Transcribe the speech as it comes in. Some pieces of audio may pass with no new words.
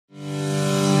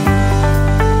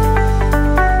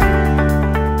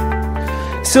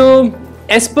So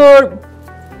as per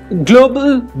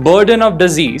global burden of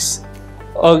disease,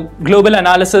 a global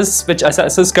analysis which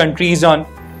assesses countries on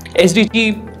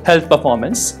SDG health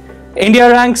performance, India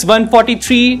ranks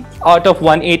 143 out of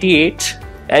 188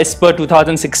 as per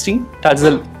 2016. That's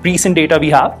the recent data we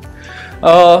have.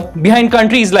 Behind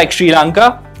countries like Sri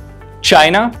Lanka,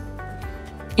 China,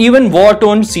 even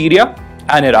war-torn Syria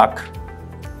and Iraq.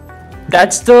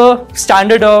 That's the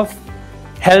standard of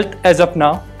health as of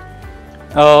now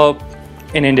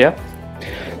in India.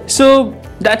 So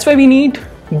that's why we need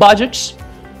budgets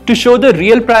to show the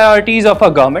real priorities of our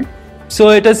government. So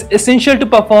it is essential to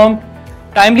perform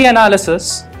timely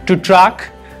analysis to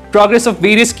track progress of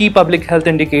various key public health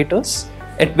indicators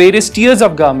at various tiers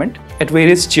of government at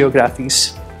various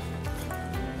geographies.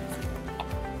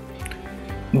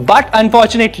 But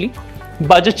unfortunately,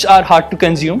 budgets are hard to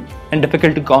consume and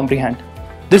difficult to comprehend.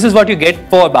 This is what you get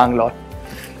for Bangalore.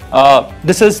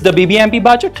 This is the BBMP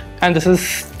budget and this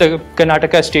is the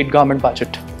Karnataka state government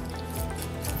budget.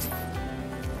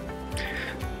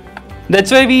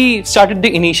 That's why we started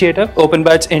the initiative Open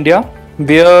Budgets India,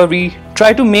 where we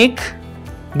try to make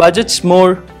budgets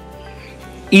more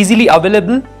easily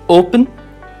available, open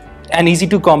and easy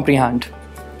to comprehend.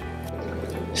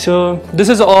 So this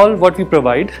is all what we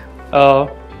provide.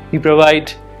 We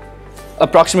provide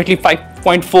approximately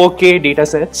 5.4K data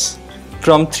sets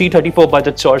from 334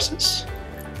 budget sources.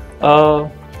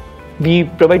 We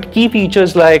provide key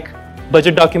features like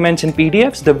budget documents in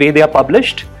PDFs, the way they are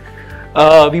published.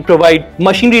 We provide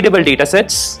machine readable data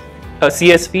sets,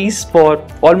 CSVs for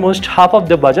almost half of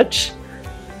the budgets.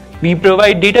 We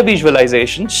provide data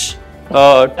visualizations,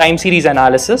 time series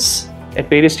analysis at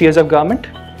various tiers of government.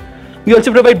 We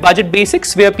also provide budget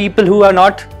basics where people who are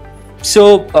not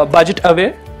so budget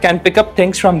aware can pick up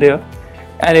things from there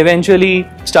and eventually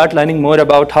start learning more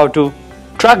about how to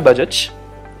track budgets.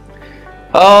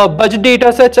 Budget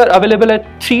data sets are available at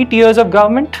 3 tiers of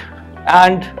government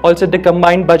and also the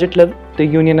combined budget level, the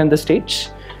union and the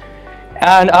states.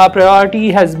 And our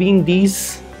priority has been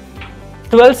these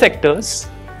 12 sectors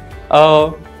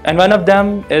and one of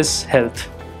them is health.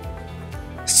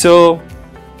 So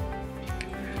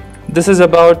this is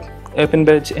about Open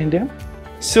Budgets India.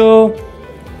 So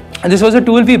this was a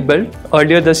tool we built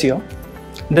earlier this year.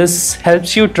 This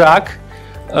helps you track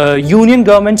union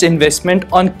government's investment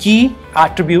on key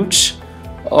attributes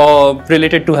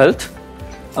related to health.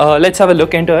 Let's have a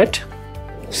look into it.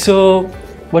 So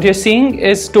what you're seeing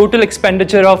is total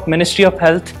expenditure of Ministry of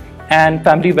Health and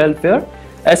Family Welfare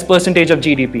as percentage of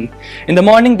GDP. In the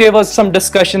morning there was some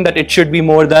discussion that it should be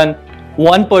more than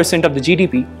 1% of the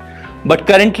GDP, but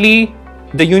currently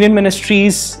the Union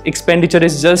Ministry's expenditure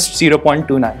is just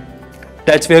 0.29.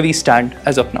 That's where we stand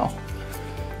as of now.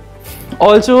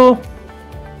 Also,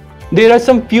 there are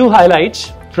some few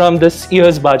highlights from this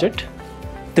year's budget.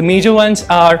 The major ones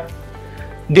are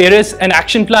there is an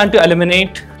action plan to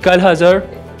eliminate Kal Hazar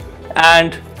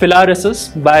and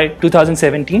filariasis by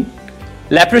 2017,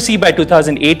 leprosy by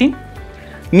 2018,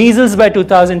 measles by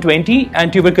 2020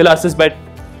 and tuberculosis by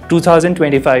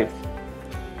 2025.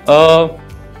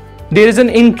 There is an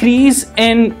increase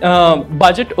in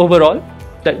budget overall,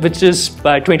 which is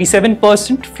by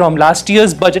 27% from last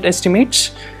year's budget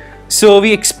estimates. So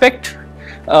we expect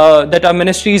that our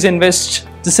ministries invest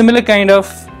the similar kind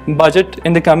of budget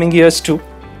in the coming years too.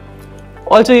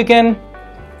 Also, you can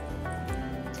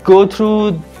go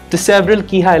through the several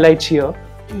key highlights here.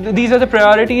 These are the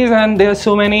priorities and there are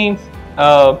so many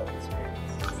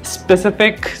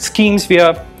specific schemes we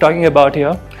are talking about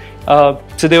here.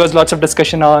 So there was lots of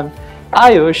discussion on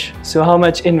Ayush, so how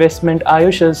much investment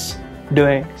Ayush is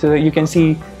doing. So you can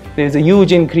see there's a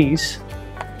huge increase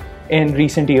in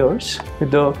recent years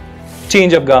with the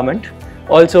change of government.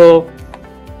 Also,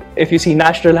 if you see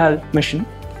National Health Mission,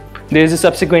 there is a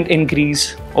subsequent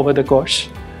increase over the course.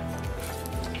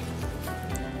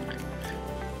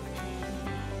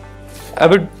 I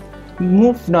would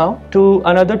move now to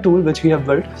another tool which we have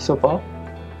built so far.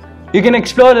 You can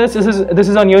explore this. This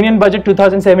is on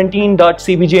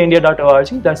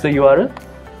unionbudget2017.cbgindia.org. That's the URL.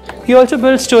 He also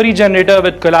built story generator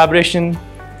with collaboration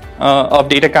of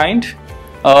DataKind.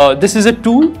 This is a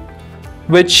tool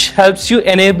which helps you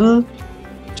enable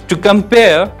to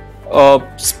compare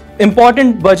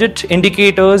important budget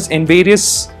indicators in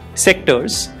various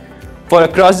sectors for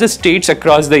across the states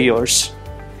across the years.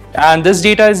 And this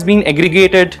data is being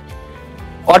aggregated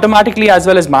automatically as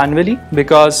well as manually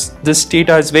because this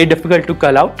data is very difficult to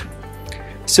cull out.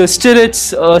 So still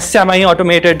it's a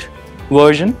semi-automated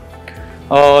version.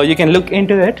 You can look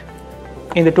into it.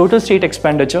 In the total state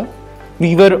expenditure,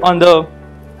 we were on the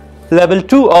level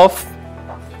 2 of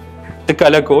the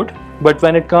color code, but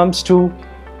when it comes to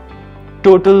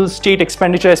total state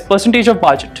expenditure as percentage of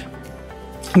budget,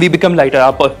 we become lighter.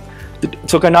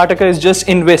 So Karnataka is just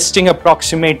investing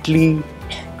approximately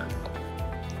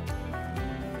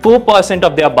 4%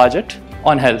 of their budget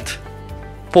on health,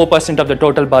 4% of the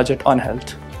total budget on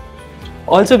health.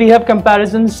 Also, we have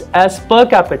comparisons as per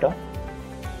capita.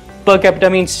 Per capita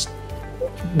means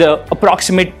the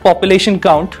approximate population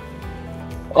count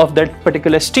of that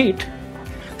particular state.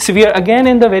 So we are again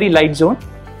in the very light zone,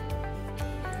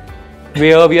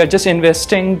 where we are just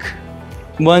investing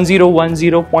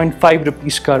 1010.5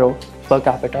 rupees crore per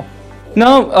capita.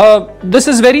 Now, this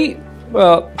is very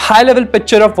high level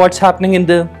picture of what's happening in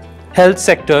the health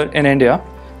sector in India.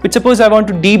 But suppose I want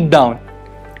to deep down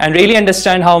and really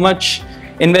understand how much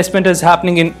investment is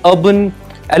happening in urban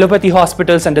allopathy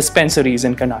hospitals and dispensaries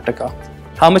in Karnataka.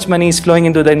 How much money is flowing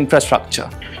into the infrastructure,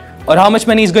 or how much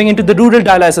money is going into the rural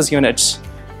dialysis units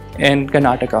in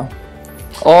Karnataka,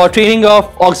 or training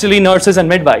of auxiliary nurses and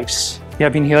midwives. You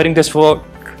have been hearing this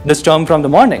term from the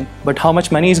morning, but how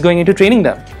much money is going into training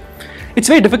them? It's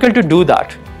very difficult to do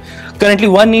that. Currently,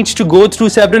 one needs to go through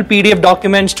several PDF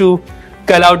documents to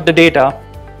cull out the data.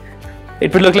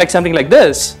 It would look like something like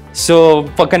this. So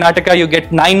for Karnataka, you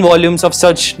get 9 volumes of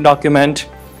such document,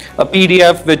 a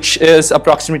PDF which is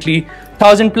approximately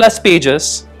 1000 plus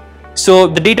pages. So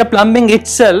the data plumbing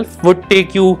itself would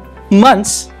take you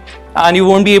months, and you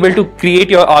won't be able to create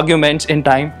your arguments in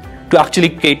time to actually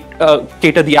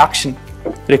cater the action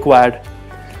required.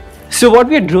 So what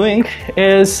we are doing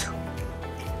is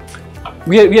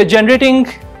we are generating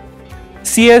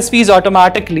CSVs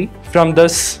automatically from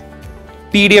this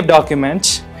PDF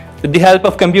documents with the help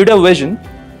of computer vision.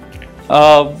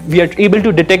 We are able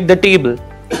to detect the table.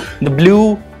 The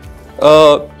blue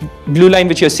line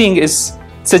which you're seeing is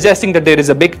suggesting that there is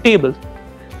a big table,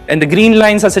 and the green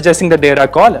lines are suggesting that there are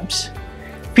columns.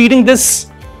 Feeding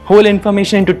this whole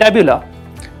information into Tabula,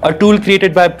 a tool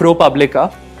created by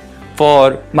ProPublica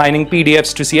for mining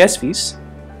PDFs to CSVs,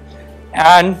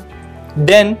 and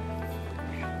then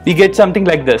we get something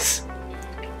like this.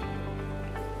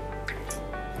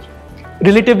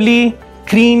 Relatively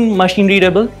clean, machine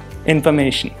readable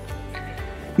information.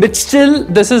 But still,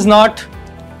 this is not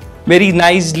very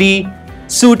nicely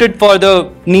suited for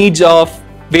the needs of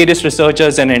various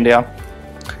researchers in India.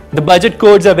 The budget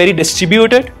codes are very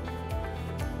distributed.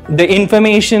 The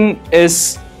information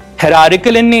is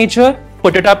hierarchical in nature,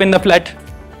 put it up in the flat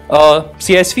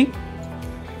CSV,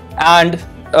 and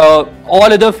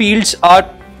all other fields are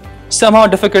somehow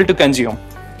difficult to consume.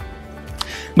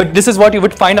 But this is what you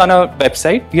would find on our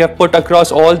website. We have put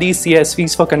across all these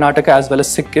CSVs for Karnataka as well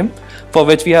as Sikkim, for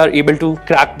which we are able to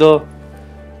crack the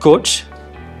codes.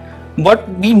 What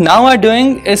we now are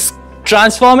doing is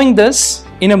transforming this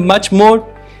in a much more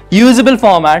usable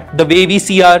format. The way we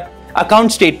see our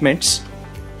account statements,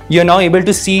 you're now able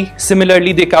to see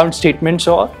similarly the account statements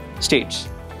or states.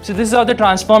 So this is how the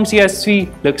transformed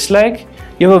CSV looks like.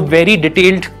 You have a very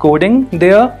detailed coding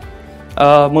there.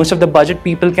 Most of the budget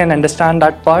people can understand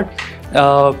that part.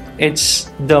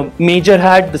 It's the major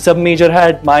head, the sub-major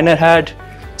head, minor head,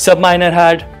 sub-minor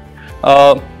head,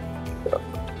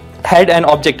 head and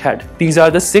object head. These are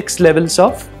the 6 levels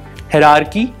of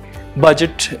hierarchy.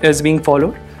 Budget is being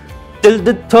followed. Till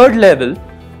the 3rd level,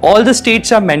 all the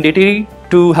states are mandatory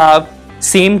to have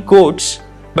same codes,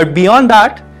 but beyond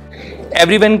that,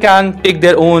 everyone can take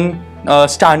their own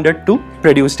standard to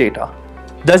produce data.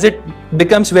 Thus, it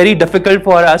becomes very difficult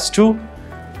for us to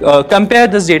compare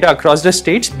this data across the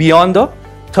states beyond the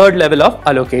 3rd level of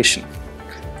allocation.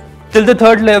 Till the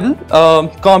 3rd level,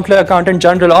 Comptroller Accountant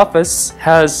General Office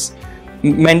has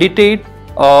mandated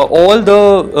all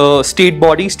the state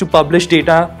bodies to publish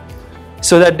data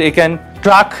so that they can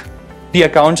track the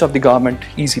accounts of the government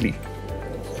easily.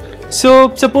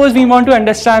 So suppose we want to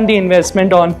understand the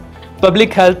investment on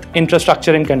public health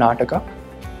infrastructure in Karnataka.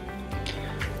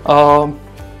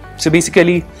 So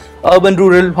basically, urban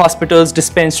rural hospitals,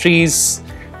 dispensaries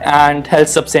and health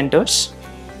sub-centers.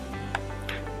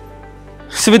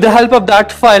 So with the help of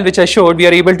that file which I showed, we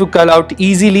are able to cull out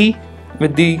easily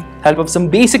with the help of some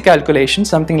basic calculations,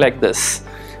 something like this.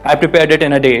 I prepared it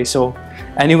in a day, so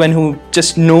anyone who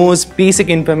just knows basic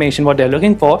information, what they're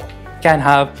looking for, can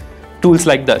have tools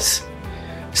like this.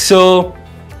 So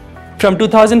from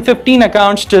 2015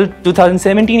 accounts till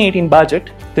 2017-18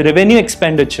 budget, the revenue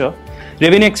expenditure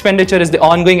is the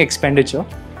ongoing expenditure,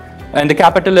 and the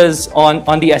capital is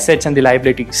on the assets and the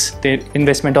liabilities, the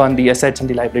investment on the assets and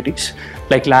the liabilities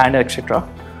like land, etc.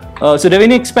 So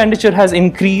revenue expenditure has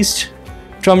increased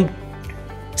from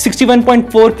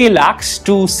 61.4k lakhs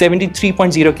to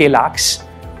 73.0k lakhs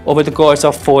over the course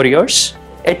of 4 years,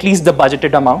 at least the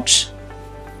budgeted amounts.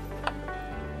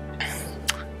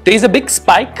 there is a big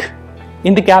spike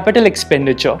in the capital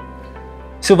expenditure.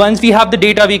 So once we have the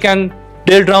data, we can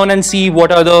drill down and see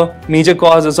what are the major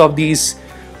causes of these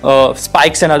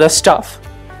spikes and other stuff.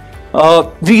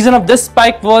 Reason of this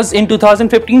spike was in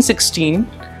 2015-16,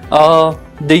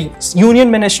 the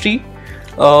Union Ministry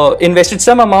invested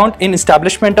some amount in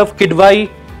establishment of Godhwani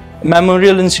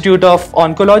Memorial Institute of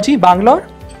Oncology, Bangalore,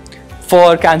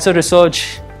 for cancer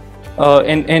research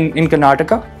in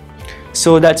Karnataka.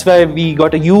 So that's why we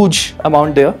got a huge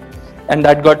amount there, and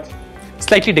that got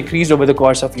slightly decreased over the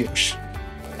course of years.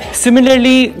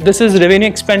 Similarly, this is revenue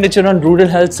expenditure on rural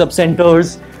health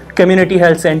subcenters, community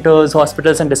health centers,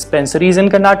 hospitals and dispensaries in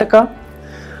Karnataka.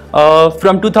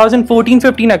 From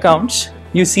 2014-15 accounts,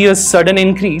 you see a sudden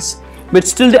increase, but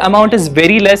still the amount is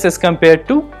very less as compared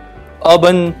to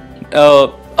urban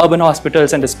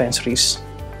hospitals and dispensaries.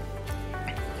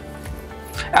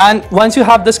 And once you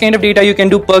have this kind of data, you can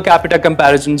do per capita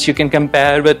comparisons. You can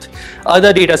compare with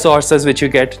other data sources which you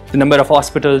get, the number of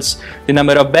hospitals, the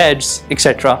number of beds,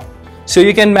 etc. So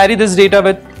you can marry this data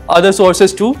with other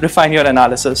sources to refine your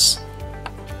analysis.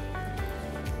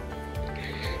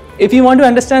 If you want to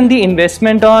understand the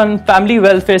investment on family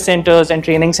welfare centers and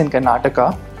trainings in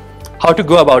Karnataka, how to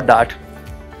go about that?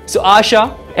 So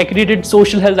ASHA, accredited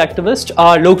social health activists,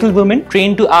 are local women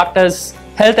trained to act as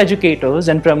health educators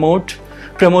and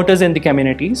promoters in the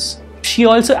communities. She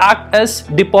also acts as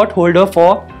depot holder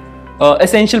for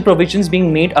essential provisions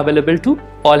being made available to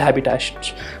all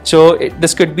habitations. So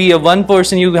this could be a one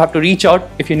person you have to reach out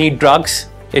if you need drugs,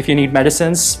 if you need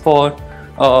medicines for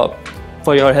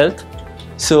your health.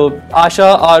 So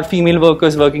ASHA are female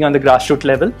workers working on the grassroots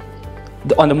level,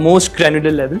 on the most granular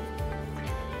level.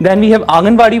 Then we have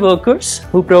Anganwadi workers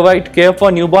who provide care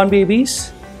for newborn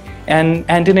babies and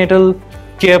antenatal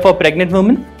care for pregnant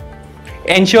women,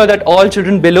 ensure that all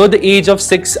children below the age of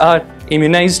 6 are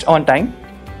immunized on time.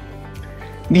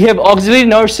 We have auxiliary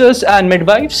nurses and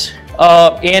midwives.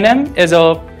 ANM is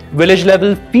a village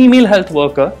level female health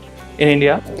worker in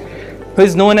India who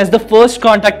is known as the first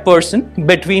contact person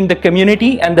between the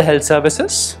community and the health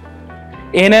services.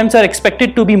 ANMs are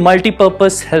expected to be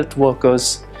multi-purpose health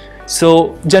workers.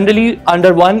 So generally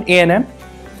under one ANM,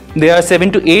 there are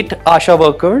 7 to 8 ASHA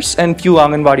workers and few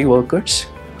Anganwadi workers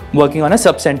working on a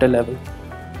sub-center level.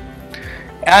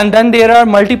 And then there are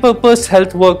multi-purpose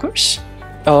health workers,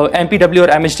 MPW or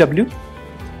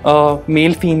MHW,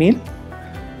 male, female.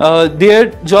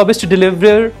 Their job is to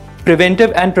deliver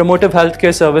preventive and promotive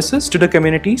healthcare services to the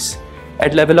communities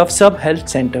at level of sub-health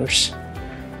centers.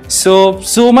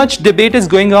 So much debate is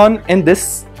going on in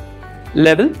this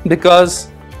level because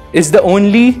it's the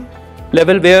only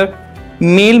level where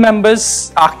male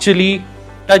members actually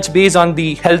touch base on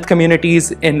the health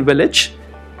communities in village,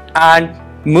 and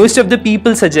most of the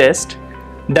people suggest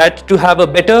that to have a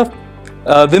better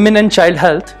women and child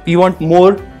health, we want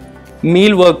more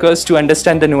male workers to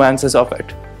understand the nuances of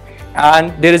it.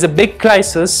 And there is a big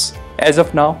crisis as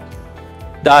of now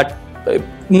that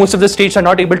most of the states are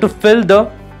not able to fill the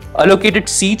allocated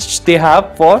seats they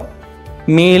have for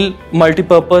male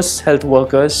multi-purpose health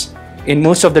workers in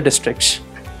most of the districts.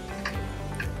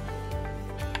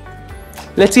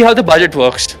 Let's see how the budget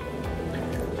works.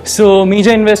 So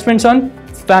major investments on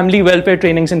family welfare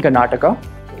trainings in Karnataka.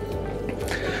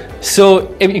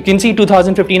 So if you can see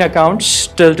 2015 accounts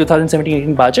till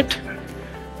 2017-18 budget.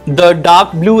 The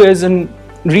dark blue is in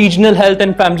regional health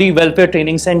and family welfare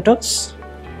training centers.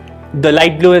 The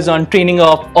light blue is on training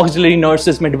of auxiliary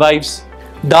nurses, midwives,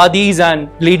 dadis and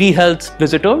lady health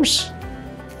visitors.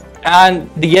 And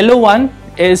the yellow one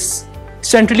is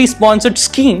centrally sponsored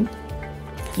scheme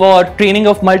for training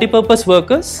of multipurpose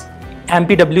workers,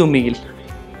 MPW male.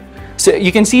 So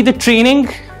you can see the training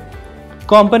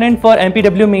component for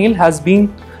MPW male has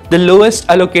been the lowest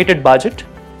allocated budget.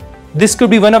 This could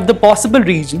be one of the possible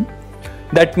reasons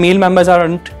that male members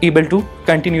aren't able to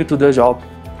continue to the job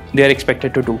they are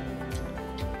expected to do.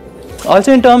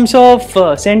 Also in terms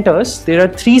of centers, there are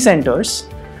 3 centers.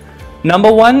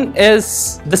 Number 1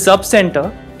 is the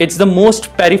sub-center. It's the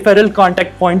most peripheral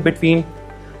contact point between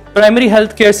primary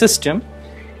healthcare system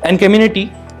and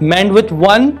community, manned with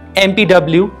 1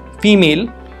 MPW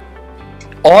female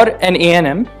or an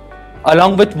ANM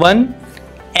along with 1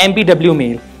 MPW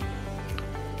male.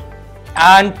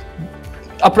 And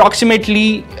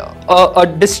approximately a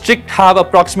district have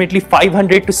approximately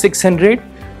 500 to 600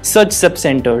 such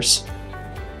sub-centers.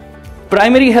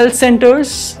 Primary health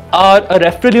centers are a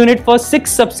referral unit for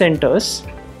 6 sub-centers.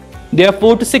 They are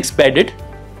 4 to 6 bedded,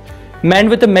 manned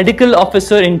with a medical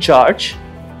officer in charge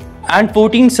and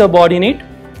 14 subordinate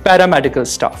paramedical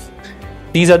staff.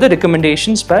 These are the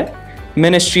recommendations by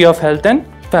Ministry of Health and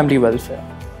Family Welfare.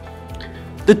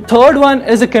 The third one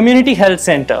is a community health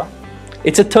center.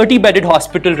 It's a 30-bedded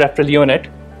hospital referral unit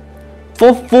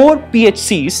for 4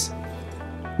 PHCs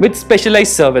with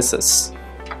specialized services.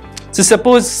 So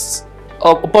suppose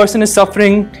a person is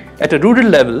suffering at a rural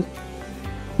level,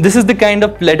 this is the kind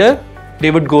of ladder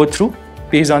they would go through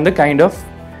based on the kind of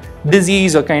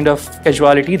disease or kind of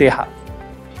casualty they have.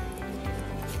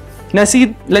 Now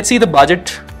let's see the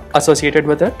budget associated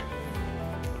with it.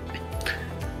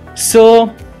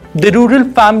 So the rural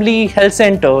family health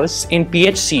centers in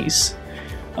PHCs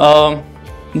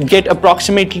get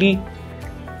approximately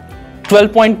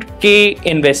 12K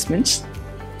investments,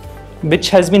 which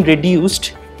has been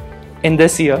reduced in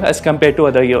this year as compared to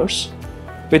other years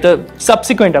with a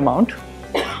subsequent amount.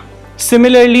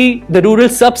 Similarly, the rural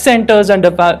sub-centers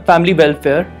under family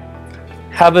welfare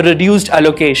have a reduced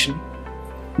allocation,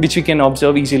 which we can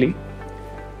observe easily.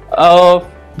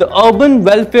 The urban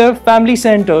welfare family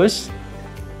centers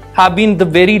have been the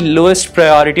very lowest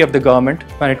priority of the government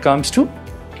when it comes to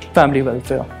family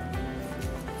welfare.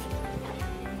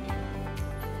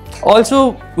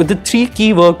 Also, with the 3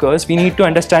 key workers, we need to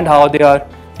understand how they are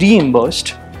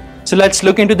reimbursed. So let's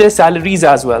look into their salaries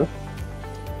as well.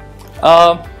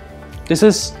 This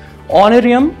is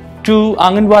honorarium to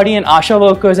Anganwadi and Asha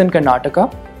workers in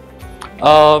Karnataka.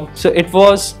 So it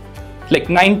was like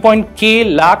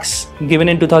 9K lakhs given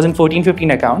in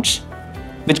 2014-15 accounts,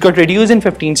 which got reduced in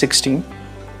 15-16,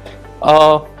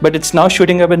 but it's now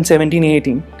shooting up in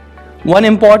 17-18. One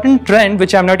important trend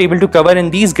which I'm not able to cover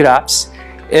in these graphs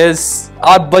is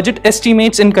our budget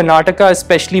estimates in Karnataka are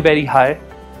especially very high.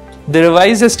 The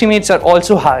revised estimates are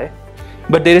also high,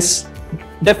 but there is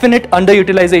definite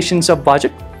underutilizations of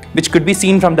budget which could be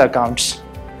seen from the accounts.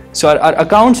 So our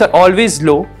accounts are always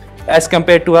low as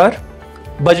compared to our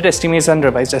budget estimates and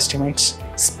revised estimates,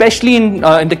 especially in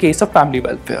the case of family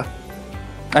welfare.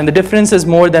 And the difference is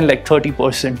more than like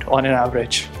 30% on an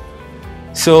average.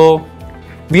 So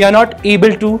we are not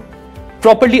able to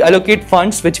properly allocate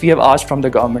funds which we have asked from the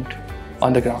government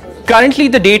on the ground. Currently,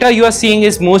 the data you are seeing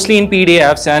is mostly in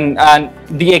PDFs, and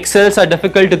the Excels are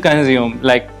difficult to consume.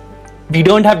 Like, we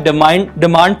don't have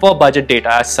demand for budget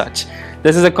data as such.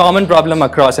 This is a common problem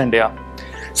across India.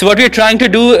 So what we're trying to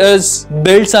do is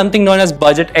build something known as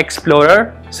Budget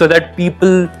Explorer so that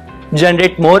people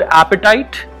generate more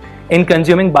appetite in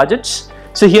consuming budgets.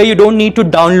 So here you don't need to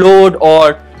download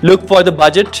or look for the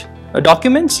budget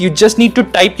documents. You just need to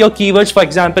type your keywords. For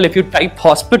example, if you type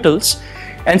hospitals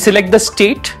and select the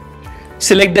state,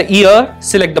 select the year,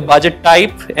 select the budget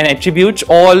type and attributes,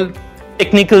 all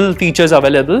technical features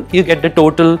available, you get the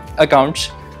total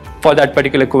accounts for that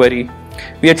particular query.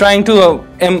 We are trying to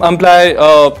apply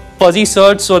fuzzy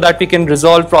search so that we can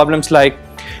resolve problems like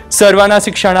Sarvana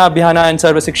Sikshana Abhiyana and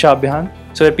Sarva Siksha Abhiyan,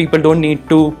 so that people don't need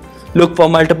to look for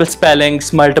multiple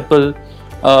spellings, multiple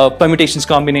permutations,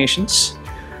 combinations.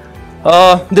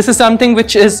 This is something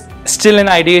which is still in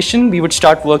ideation. We would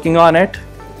start working on it.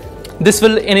 This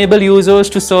will enable users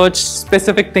to search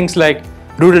specific things like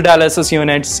rural dialysis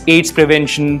units, AIDS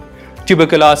prevention,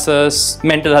 tuberculosis,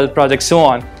 mental health projects, so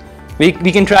on.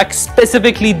 We can track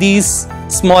specifically these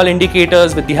small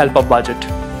indicators with the help of budget.